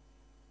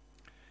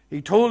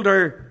 He told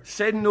her,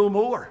 "Sin no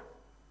more."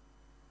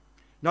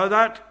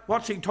 Now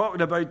what's he talking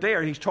about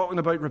there? He's talking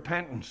about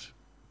repentance.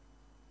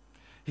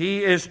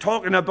 He is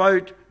talking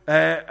about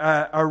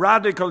a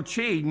radical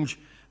change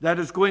that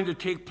is going to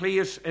take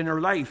place in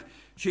her life.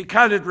 She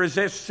cannot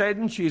resist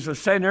sin. She's a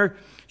sinner.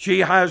 She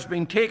has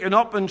been taken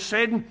up in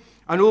sin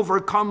and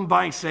overcome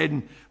by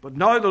sin. But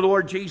now the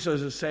Lord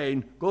Jesus is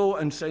saying, "Go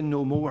and sin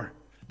no more."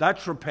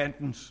 That's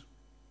repentance.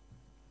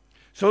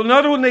 So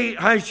not only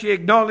has she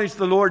acknowledged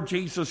the Lord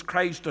Jesus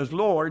Christ as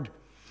Lord,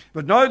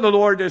 but now the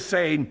Lord is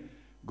saying,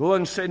 "Go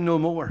and sin no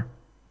more."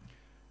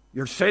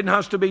 Your sin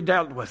has to be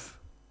dealt with.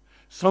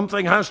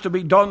 Something has to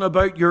be done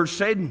about your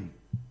sin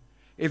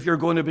if you're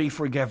going to be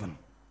forgiven.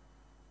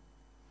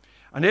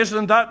 And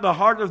isn't that the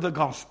heart of the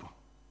gospel?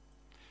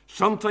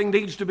 Something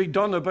needs to be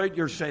done about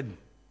your sin.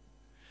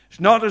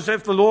 It's not as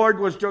if the Lord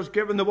was just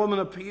giving the woman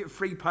a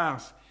free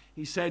pass.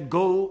 He said,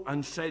 "Go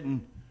and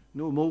sin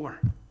no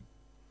more."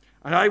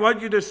 And I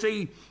want you to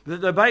see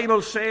that the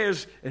Bible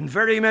says in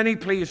very many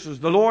places,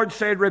 the Lord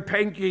said,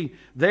 "Repent ye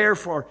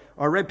therefore,"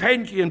 or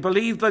 "Repent ye and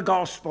believe the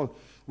gospel."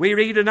 We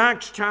read in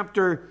Acts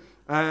chapter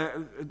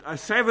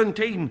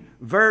 17,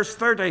 verse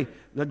 30,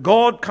 that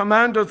God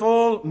commandeth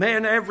all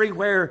men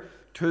everywhere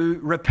to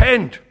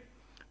repent.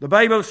 The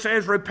Bible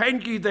says,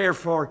 "Repent ye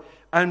therefore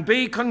and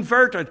be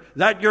converted,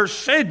 that your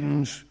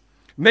sins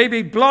may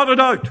be blotted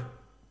out."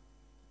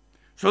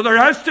 So there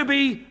has to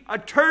be a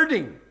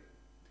turning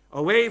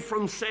away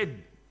from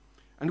sin.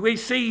 And we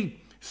see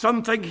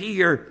something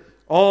here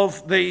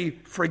of the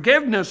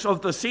forgiveness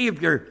of the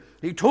Savior.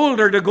 He told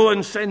her to go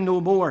and sin no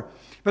more.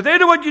 But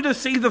then I want you to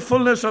see the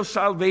fullness of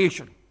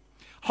salvation.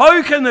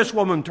 How can this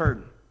woman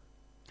turn?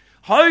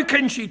 How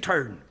can she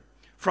turn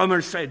from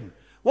her sin?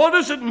 What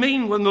does it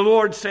mean when the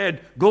Lord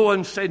said, "Go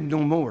and sin no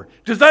more"?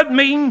 Does that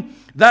mean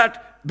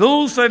that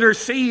those that are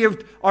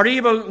saved are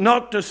able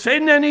not to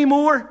sin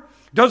anymore?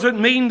 Does it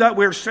mean that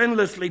we're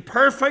sinlessly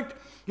perfect?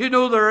 You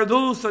know, there are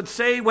those that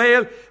say,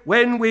 well,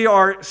 when we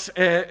are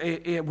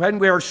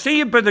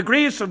saved by the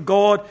grace of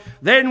God,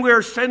 then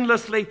we're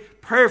sinlessly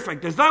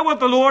perfect. Is that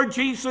what the Lord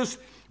Jesus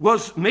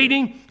was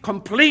meaning?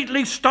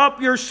 Completely stop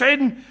your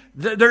sin?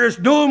 There is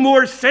no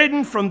more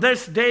sin from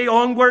this day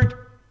onward?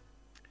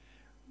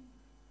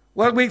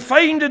 Well, we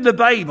find in the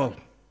Bible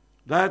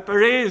that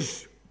there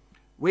is.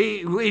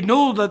 We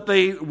know that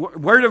the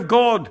Word of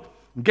God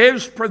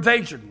gives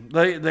provision.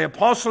 The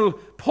Apostle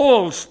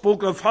Paul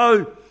spoke of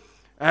how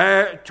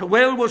to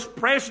will was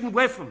present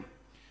with him,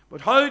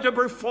 but how to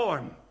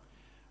perform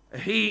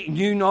he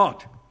knew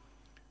not.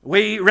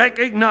 We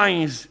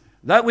recognize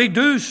that we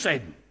do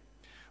sin.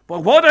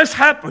 But what has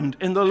happened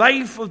in the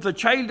life of the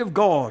child of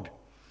God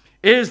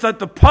is that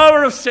the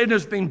power of sin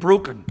has been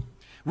broken.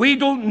 We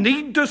don't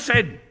need to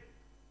sin.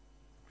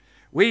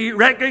 We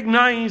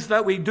recognize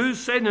that we do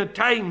sin at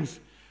times,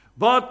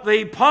 but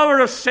the power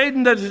of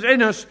sin that is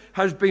in us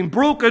has been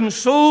broken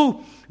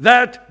so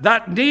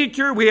that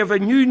nature, we have a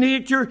new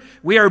nature.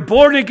 We are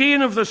born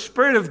again of the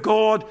Spirit of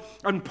God,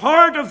 and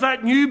part of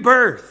that new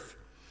birth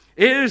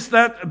is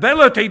that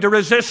ability to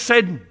resist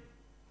sin.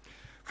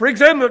 For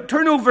example,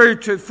 turn over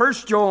to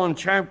 1 John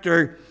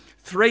chapter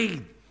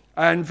 3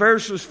 and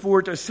verses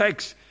 4 to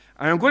 6.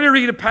 And I'm going to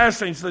read a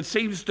passage that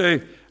seems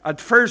to at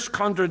first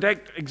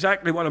contradict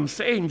exactly what I'm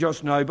saying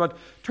just now. But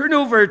turn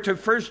over to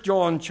 1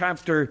 John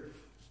chapter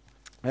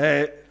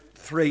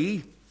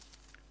 3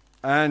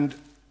 and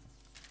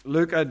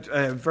look at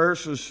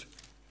verses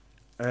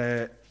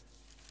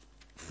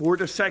 4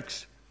 to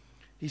 6.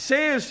 He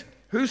says,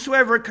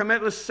 "Whosoever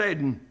committeth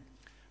sin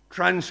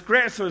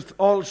transgresseth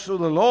also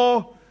the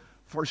law,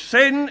 For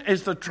sin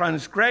is the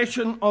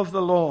transgression of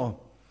the law.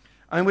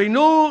 And we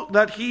know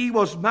that he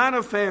was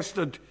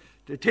manifested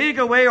to take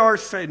away our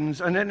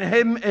sins, and in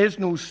him is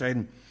no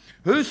sin.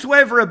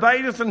 Whosoever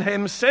abideth in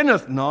him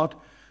sinneth not.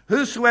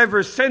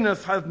 Whosoever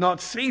sinneth hath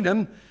not seen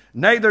him,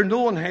 neither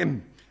known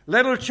him.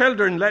 Little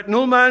children, let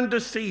no man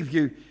deceive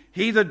you.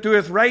 He that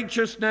doeth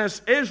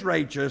righteousness is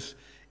righteous,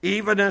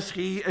 even as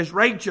he is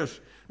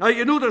righteous. Now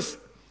you notice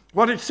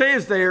what it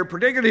says there,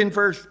 particularly in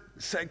verse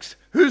 6.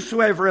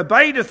 Whosoever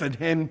abideth in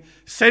him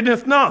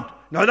sinneth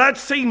not. Now that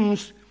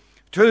seems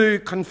to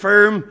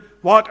confirm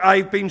what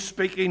I've been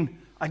speaking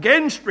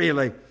against,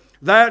 really.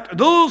 That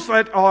those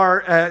that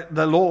are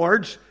the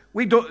Lord's,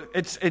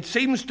 it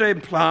seems to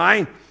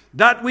imply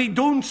that we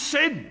don't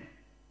sin.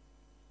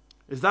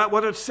 Is that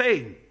what it's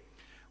saying?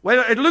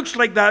 Well, it looks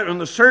like that on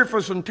the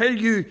surface until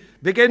you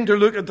begin to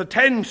look at the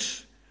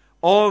tense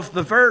of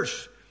the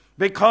verse,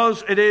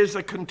 because it is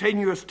a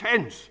continuous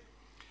tense.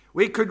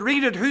 We could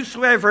read it,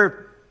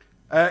 whosoever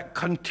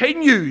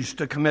continues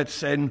to commit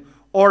sin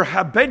or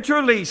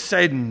habitually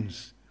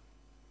sins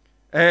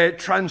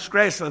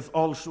transgresseth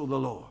also the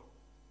law.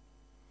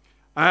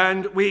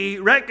 And we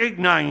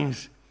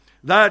recognize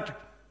that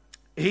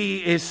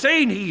he is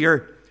saying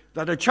here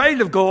that a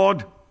child of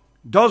God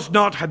does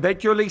not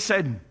habitually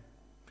sin.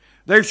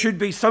 There should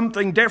be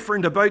something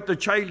different about the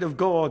child of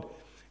God.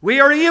 We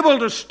are able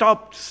to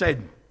stop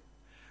sin.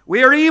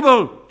 We are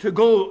able to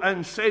go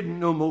and sin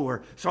no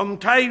more.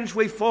 Sometimes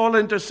we fall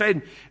into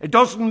sin. It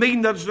doesn't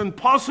mean that it's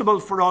impossible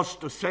for us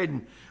to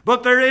sin.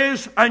 But there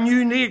is a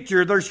new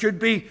nature. There should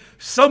be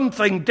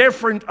something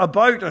different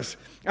about us.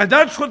 And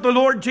that's what the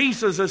Lord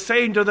Jesus is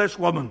saying to this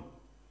woman.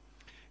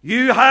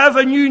 You have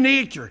a new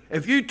nature.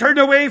 If you turn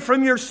away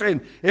from your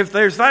sin, if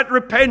there's that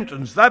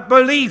repentance, that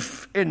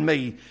belief in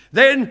me,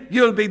 then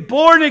you'll be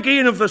born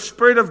again of the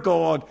Spirit of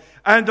God,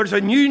 and there's a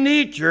new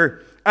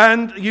nature,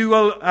 and you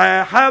will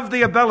have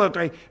the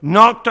ability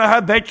not to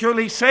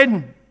habitually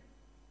sin.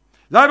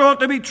 That ought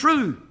to be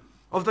true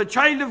of the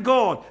child of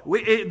God.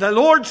 The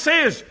Lord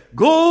says,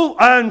 go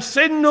and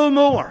sin no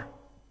more.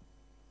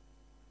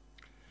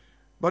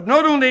 But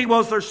not only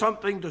was there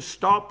something to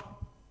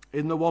stop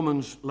in the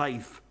woman's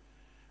life,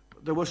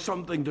 there was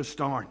something to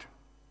start.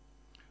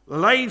 The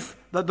life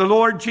that the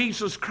Lord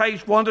Jesus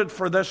Christ wanted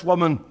for this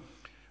woman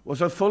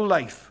was a full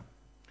life,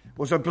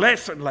 was a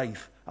blessed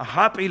life, a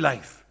happy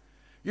life.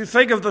 You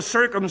think of the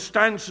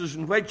circumstances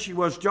in which she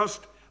was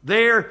just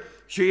there.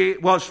 She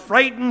was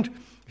frightened.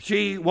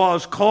 She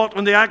was caught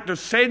in the act of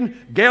sin.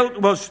 Guilt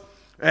was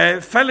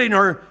filling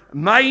her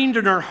mind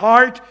and her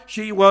heart.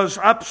 She was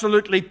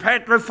absolutely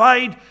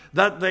petrified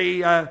that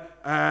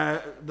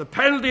the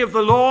penalty of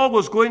the law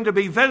was going to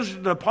be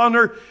visited upon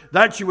her,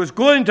 that she was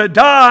going to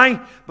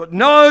die. But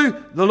now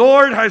the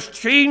Lord has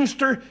changed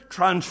her,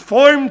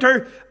 transformed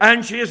her,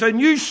 and she has a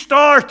new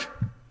start.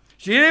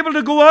 She's able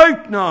to go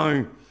out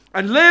now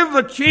and live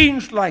a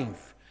changed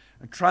life,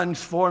 a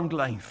transformed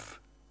life.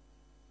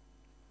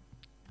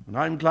 And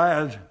I'm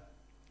glad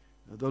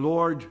that the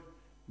Lord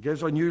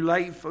gives a new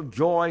life of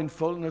joy and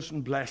fullness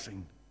and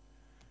blessing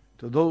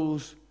to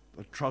those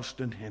that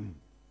trust in him.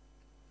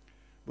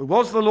 But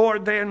was the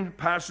Lord then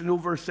passing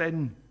over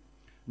sin?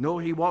 No,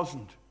 he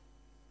wasn't.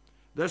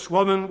 This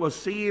woman was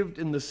saved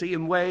in the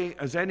same way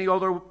as any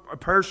other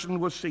person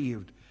was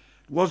saved.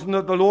 It wasn't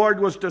that the Lord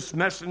was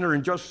dismissing her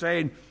and just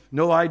saying,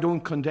 no, I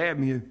don't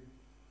condemn you.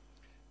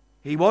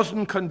 He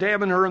wasn't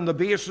condemning her on the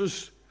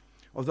basis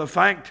of the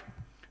fact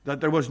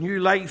that there was new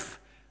life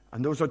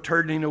and there was a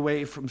turning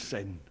away from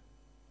sin.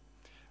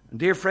 And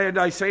dear friend,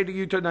 I say to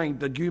you tonight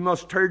that you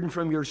must turn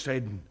from your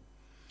sin.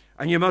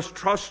 And you must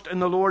trust in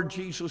the Lord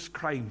Jesus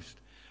Christ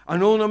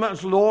and own him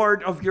as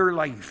Lord of your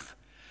life.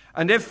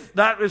 And if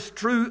that is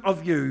true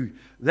of you,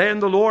 then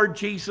the Lord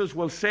Jesus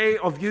will say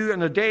of you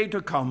in a day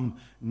to come,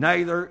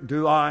 neither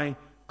do I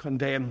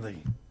condemn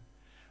thee.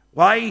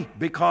 Why?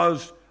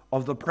 Because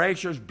of the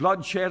precious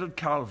blood shed at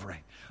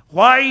Calvary.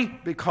 Why?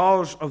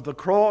 Because of the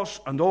cross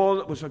and all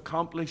that was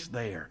accomplished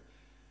there.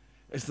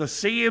 It's the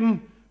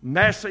same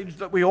message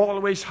that we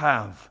always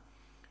have.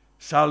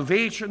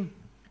 Salvation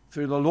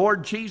through the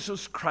Lord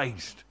Jesus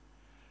Christ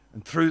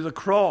and through the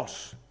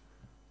cross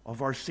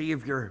of our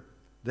Savior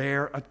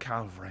there at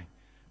Calvary.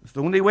 It's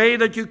the only way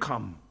that you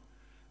come.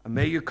 And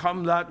may you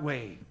come that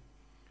way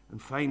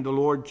and find the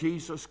Lord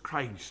Jesus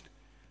Christ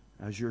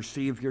as your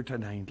Savior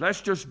tonight.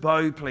 Let's just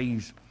bow,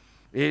 please,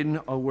 in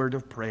a word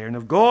of prayer. And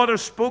if God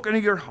has spoken to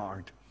your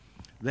heart,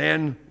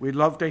 then we'd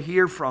love to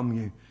hear from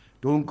you.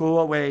 Don't go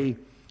away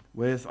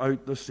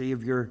without the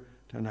Savior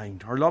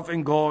tonight. Our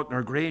loving God and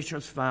our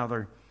gracious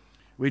Father,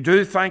 we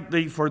do thank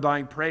thee for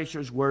thy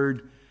precious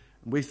word.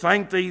 We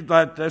thank thee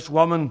that this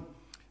woman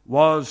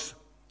was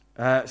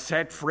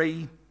set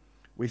free.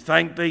 We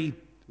thank thee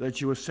that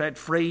she was set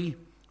free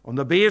on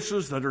the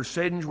basis that her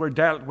sins were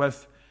dealt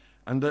with,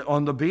 and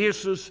on the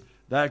basis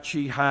that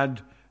she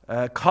had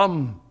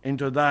come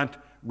into that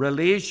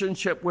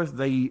relationship with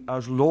thee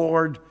as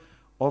Lord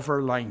of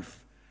her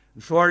life.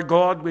 And so, our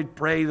God, we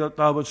pray that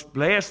thou wouldst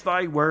bless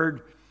thy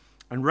word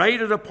and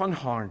write it upon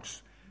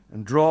hearts,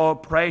 and draw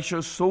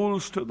precious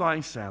souls to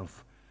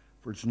thyself.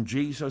 For it's in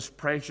Jesus'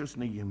 precious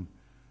name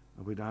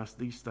I would ask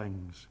these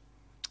things.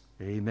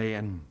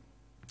 Amen.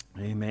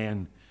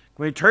 Amen.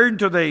 Can we turn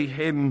to the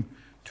hymn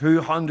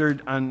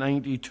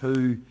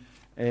 292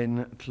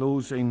 in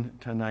closing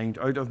tonight?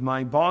 Out of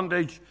my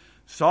bondage,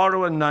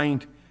 sorrow and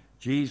night,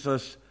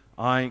 Jesus,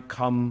 I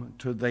come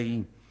to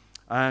thee.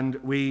 And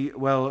we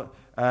will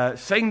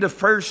sing the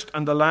first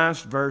and the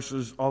last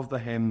verses of the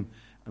hymn,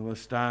 and we'll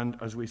stand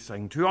as we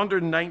sing.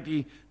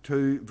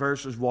 292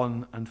 verses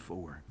 1 and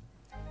 4.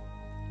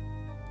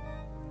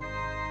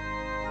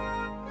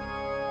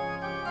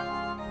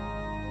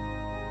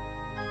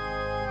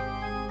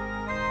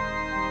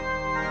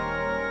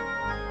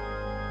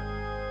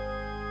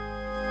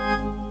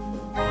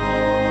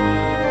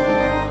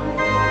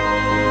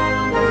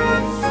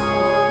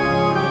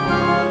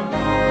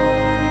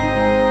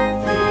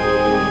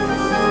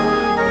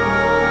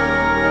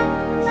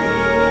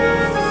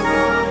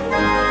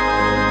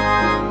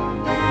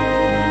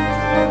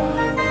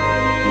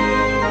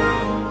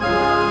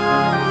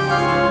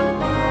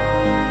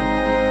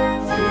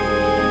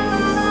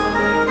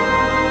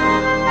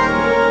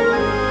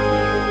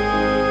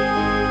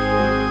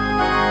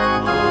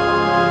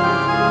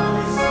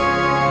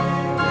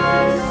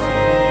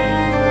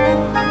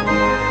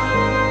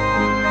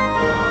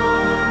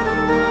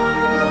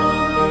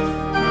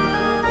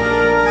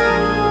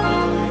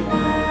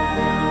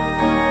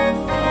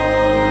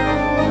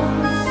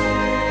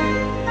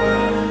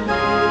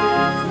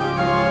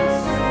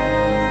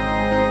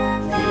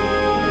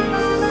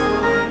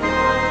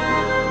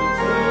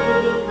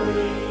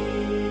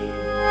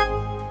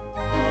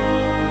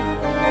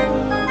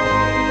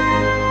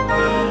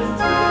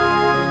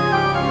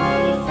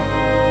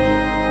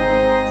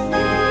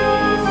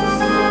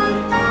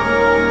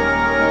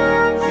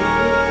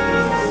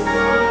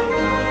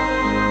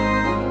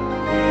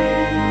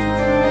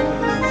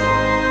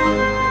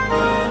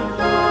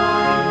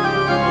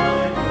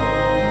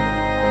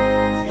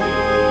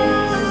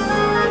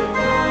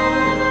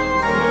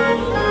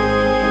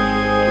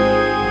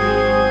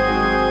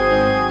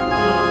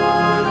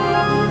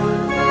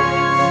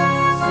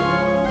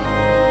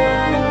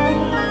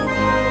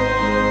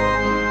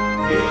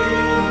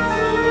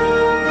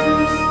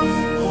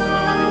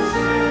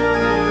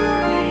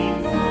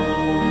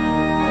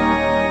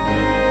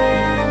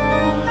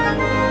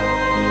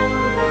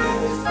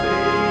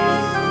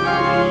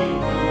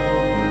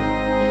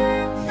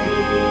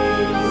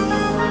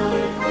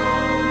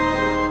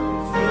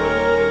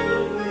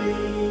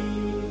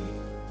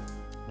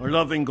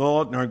 Loving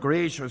God and our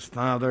gracious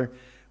Father,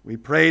 we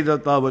pray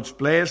that thou wouldst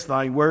bless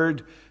thy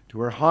word to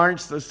our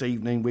hearts this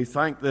evening. We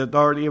thank thee that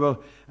thou art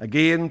able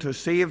again to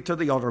save to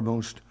the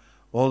uttermost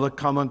all that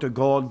come unto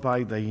God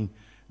by thee.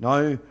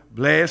 Now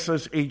bless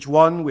us each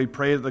one. We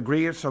pray the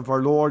grace of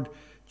our Lord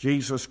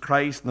Jesus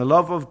Christ and the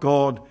love of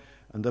God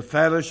and the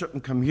fellowship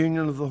and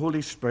communion of the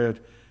Holy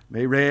Spirit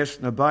may rest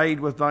and abide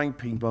with thy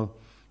people,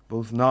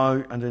 both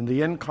now and in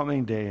the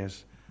incoming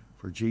days,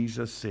 for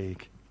Jesus'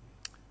 sake.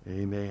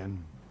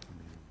 Amen.